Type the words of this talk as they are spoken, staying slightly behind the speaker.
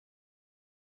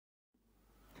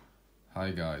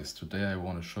Hi guys, today I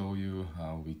want to show you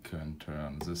how we can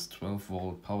turn this 12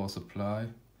 volt power supply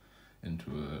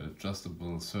into an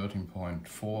adjustable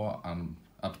 13.4 and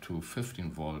up to 15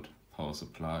 volt power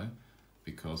supply,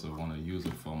 because I want to use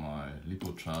it for my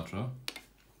Lipo charger.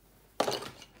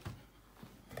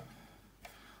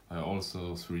 I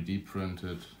also 3D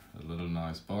printed a little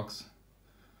nice box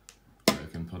where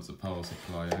I can put the power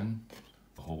supply in,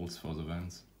 holes for the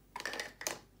vents.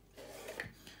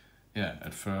 Yeah,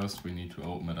 at first we need to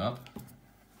open it up.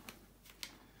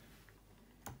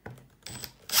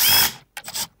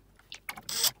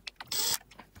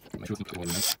 Make sure it's all in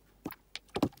it.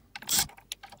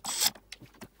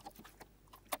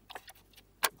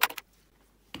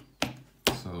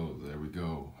 So there we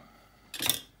go.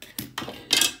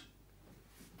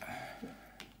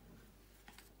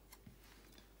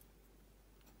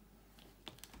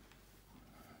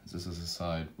 This is the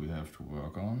side we have to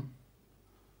work on.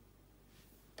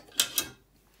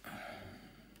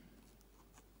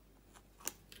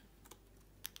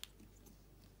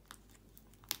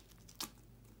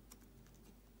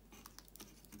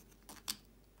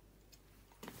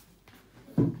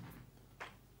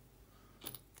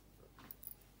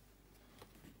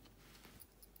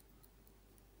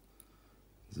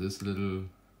 This little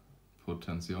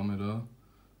potentiometer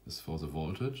is for the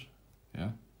voltage,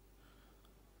 yeah.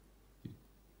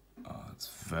 It's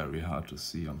very hard to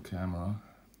see on camera.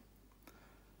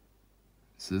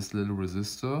 This little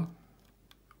resistor,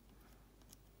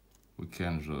 we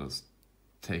can just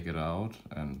take it out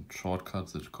and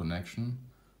shortcut the connection.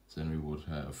 Then we would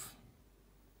have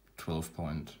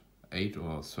 12.8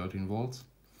 or 13 volts.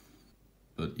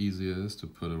 But easier is to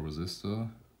put a resistor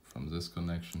from this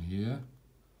connection here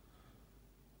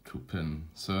to pin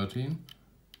 13.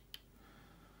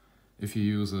 If you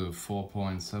use a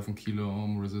 4.7 kilo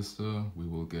ohm resistor, we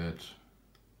will get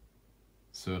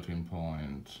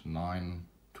 13.9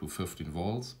 to 15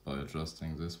 volts by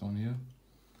adjusting this one here.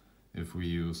 If we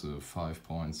use a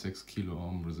 5.6 kilo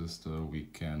ohm resistor, we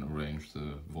can arrange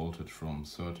the voltage from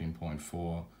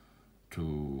 13.4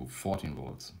 to 14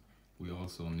 volts. We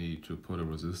also need to put a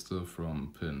resistor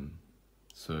from pin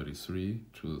 33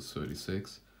 to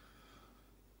 36.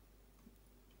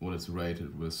 What is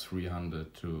rated with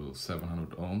 300 to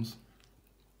 700 ohms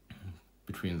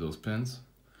between those pins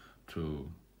to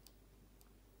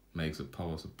make the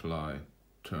power supply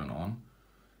turn on.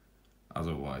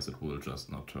 Otherwise it will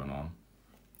just not turn on.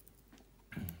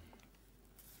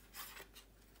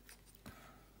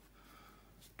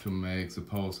 To make the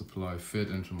power supply fit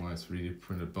into my 3D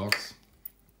printed box,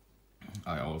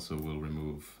 I also will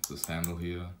remove this handle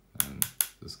here and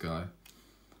this guy.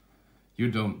 You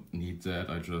don't need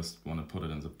that, I just want to put it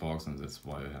in the box, and that's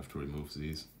why I have to remove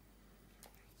these.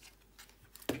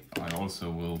 I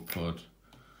also will put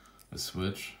a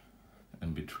switch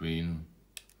in between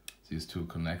these two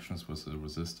connections with the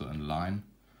resistor and line.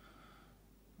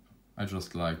 I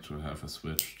just like to have a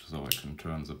switch so I can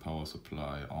turn the power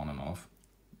supply on and off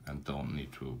and don't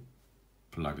need to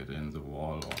plug it in the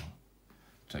wall or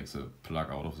take the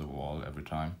plug out of the wall every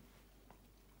time.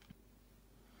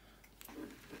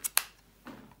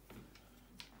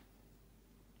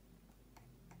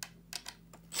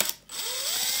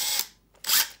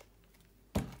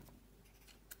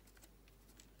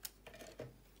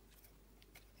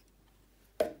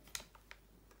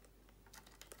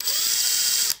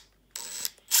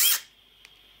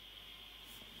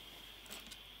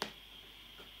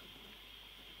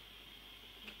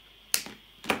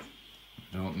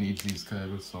 Don't need these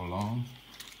cables so long,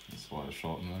 that's why I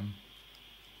shorten them.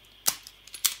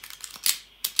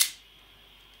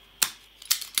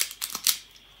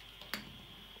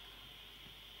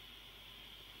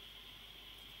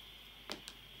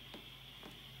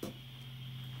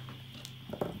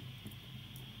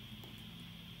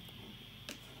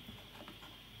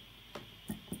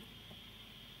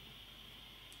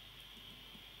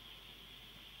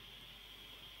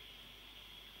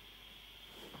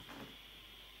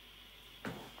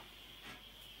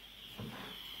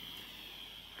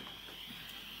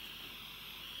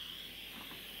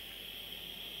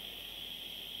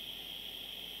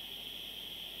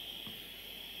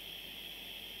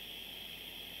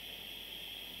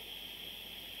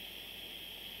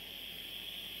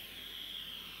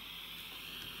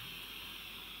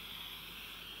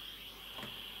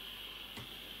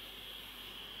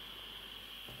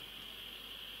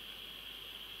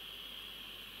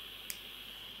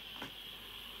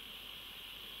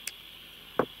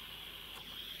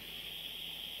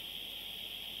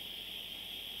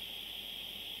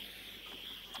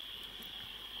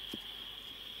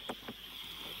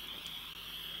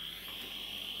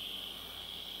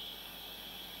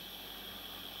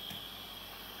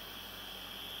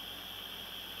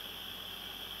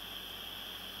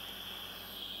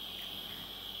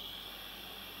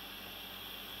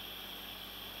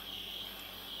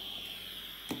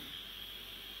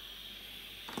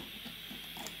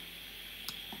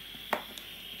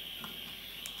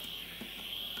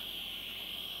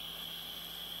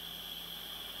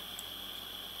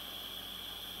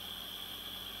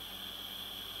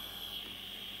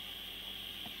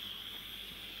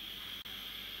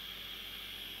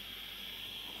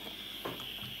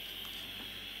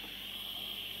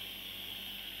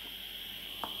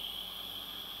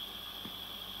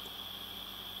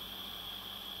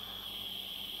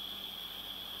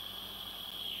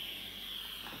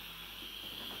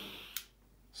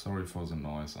 Sorry for the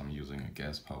noise, I'm using a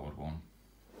gas-powered one.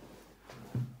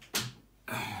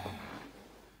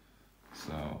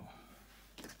 So,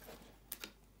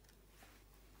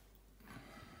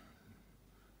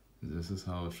 this is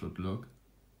how it should look.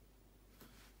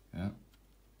 Yeah.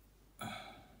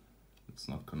 It's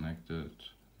not connected.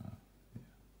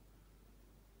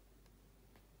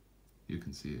 You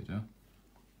can see it, yeah?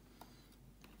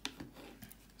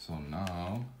 So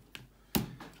now,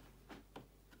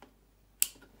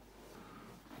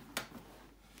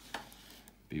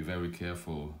 be very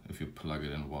careful if you plug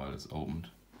it in while it's opened.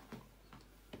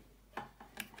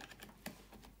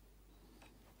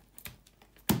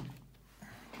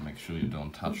 Make sure you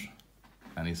don't touch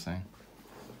anything.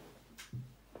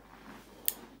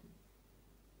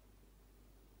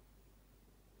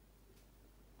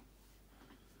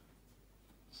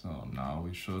 So now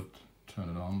we should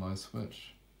turn it on by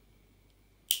switch.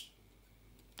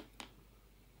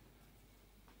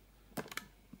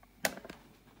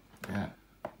 Yeah,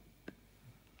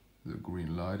 the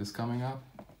green light is coming up.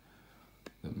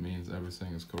 That means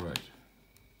everything is correct.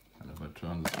 And if I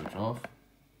turn the switch off,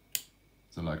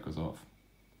 the light goes off.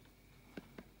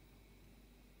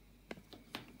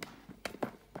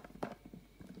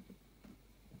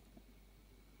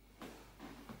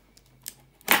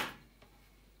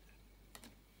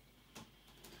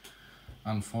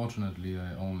 Unfortunately,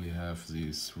 I only have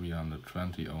these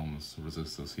 320 ohms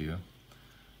resistors here.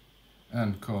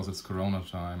 And cause it's Corona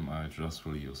time, I just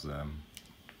will use them.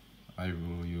 I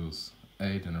will use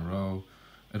 8 in a row.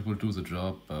 It will do the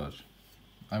job, but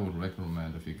I would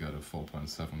recommend if you get a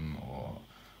 4.7 or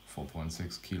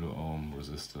 4.6 kilo ohm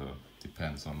resistor,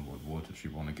 depends on what voltage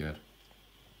you want to get.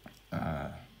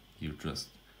 You just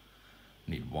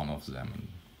need one of them and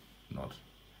not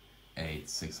 8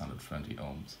 620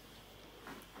 ohms.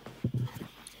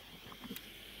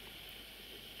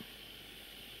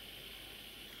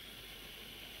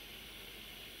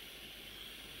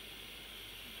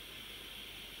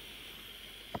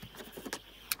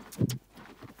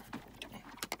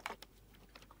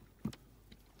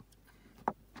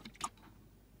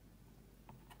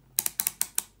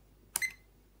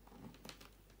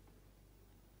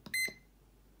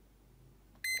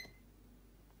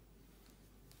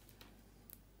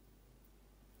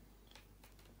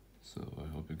 So I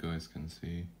hope you guys can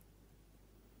see.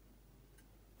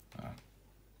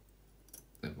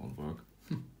 That won't work.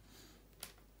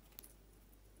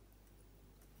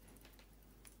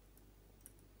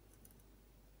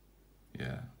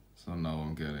 Yeah, so now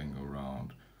I'm getting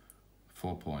around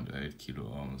 4.8 kilo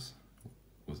ohms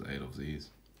with 8 of these.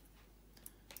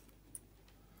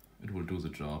 It will do the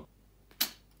job.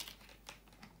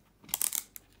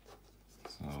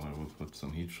 So I will put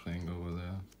some heat shrink over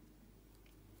there.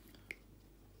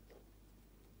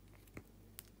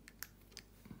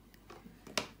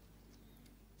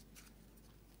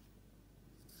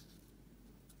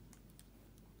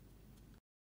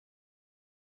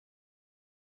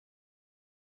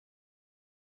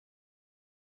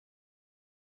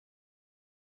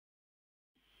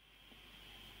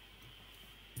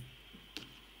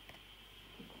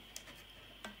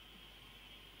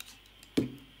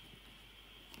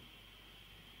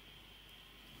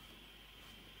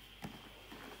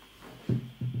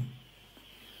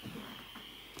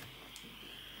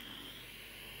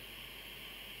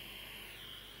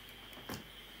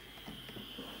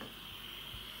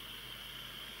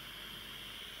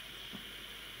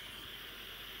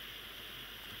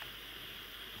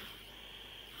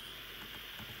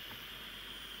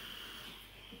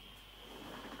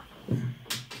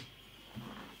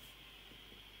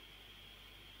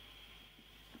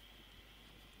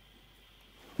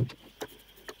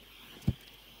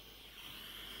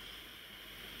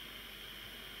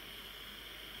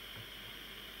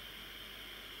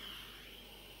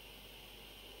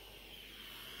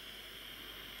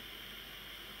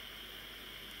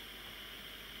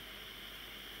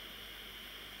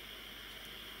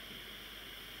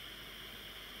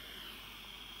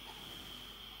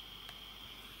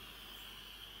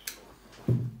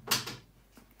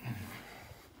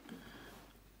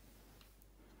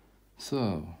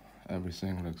 So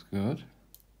everything looks good.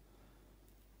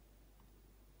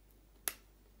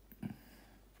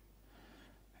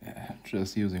 Yeah,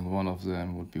 just using one of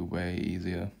them would be way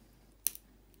easier.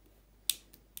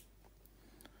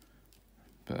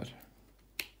 But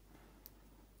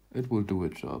it will do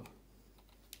its job.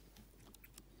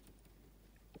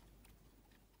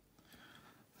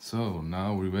 So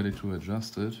now we're ready to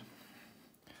adjust it.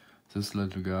 This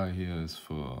little guy here is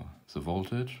for the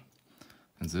voltage,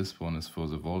 and this one is for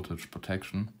the voltage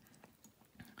protection.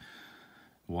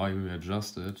 Why we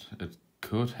adjust it, it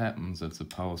could happen that the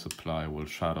power supply will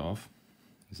shut off.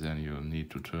 Then you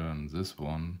need to turn this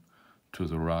one to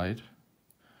the right,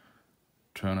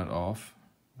 turn it off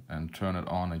and turn it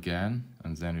on again,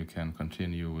 and then you can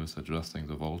continue with adjusting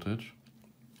the voltage,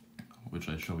 which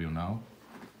I show you now.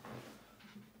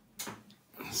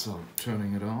 So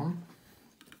turning it on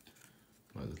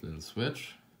by this little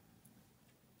switch.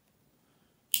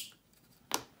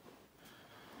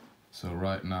 So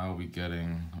right now we're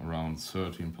getting around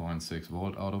 13.6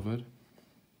 volt out of it.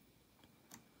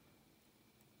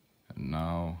 And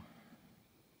now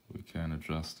we can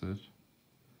adjust it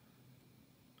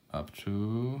up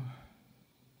to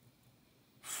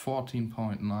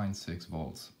 14.96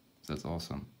 volts. That's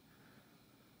awesome.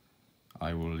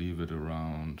 I will leave it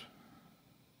around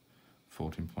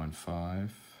 14.5.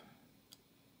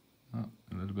 Oh,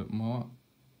 a little bit more.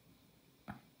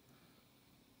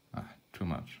 Too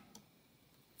much.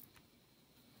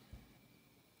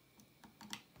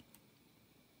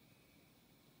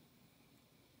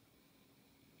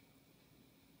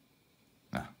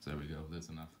 There we go, that's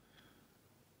enough.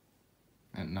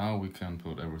 And now we can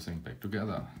put everything back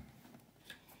together.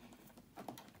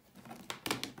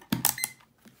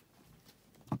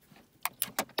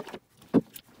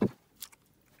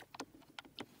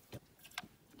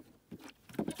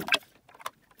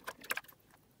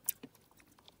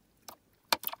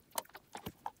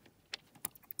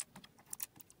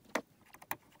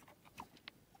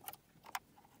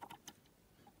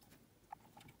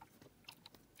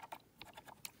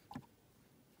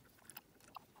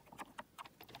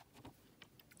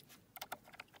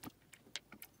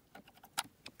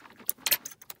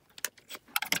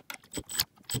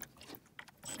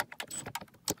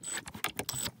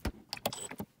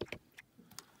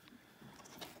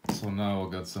 So now I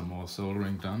got some more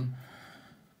soldering done.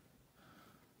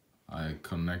 I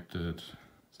connected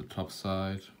the top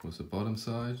side with the bottom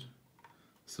side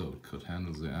so it could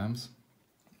handle the amps,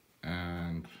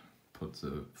 and put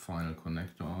the final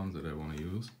connector on that I want to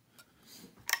use.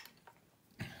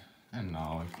 And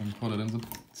now I can put it in the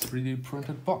 3D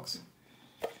printed box.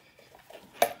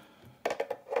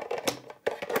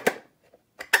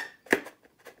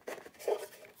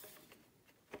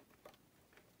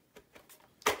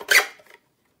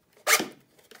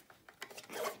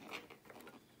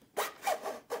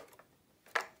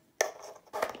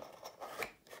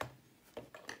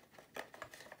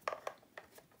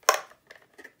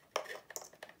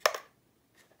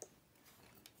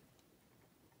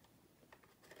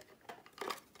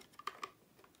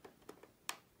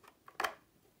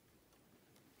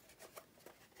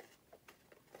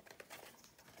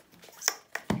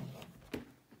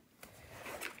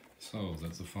 So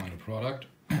that's the final product.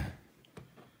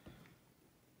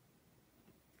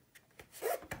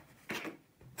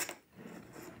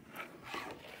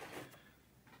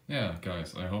 Yeah,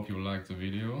 guys, I hope you liked the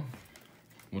video.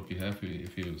 Would be happy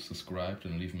if you subscribed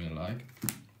and leave me a like.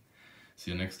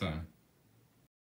 See you next time.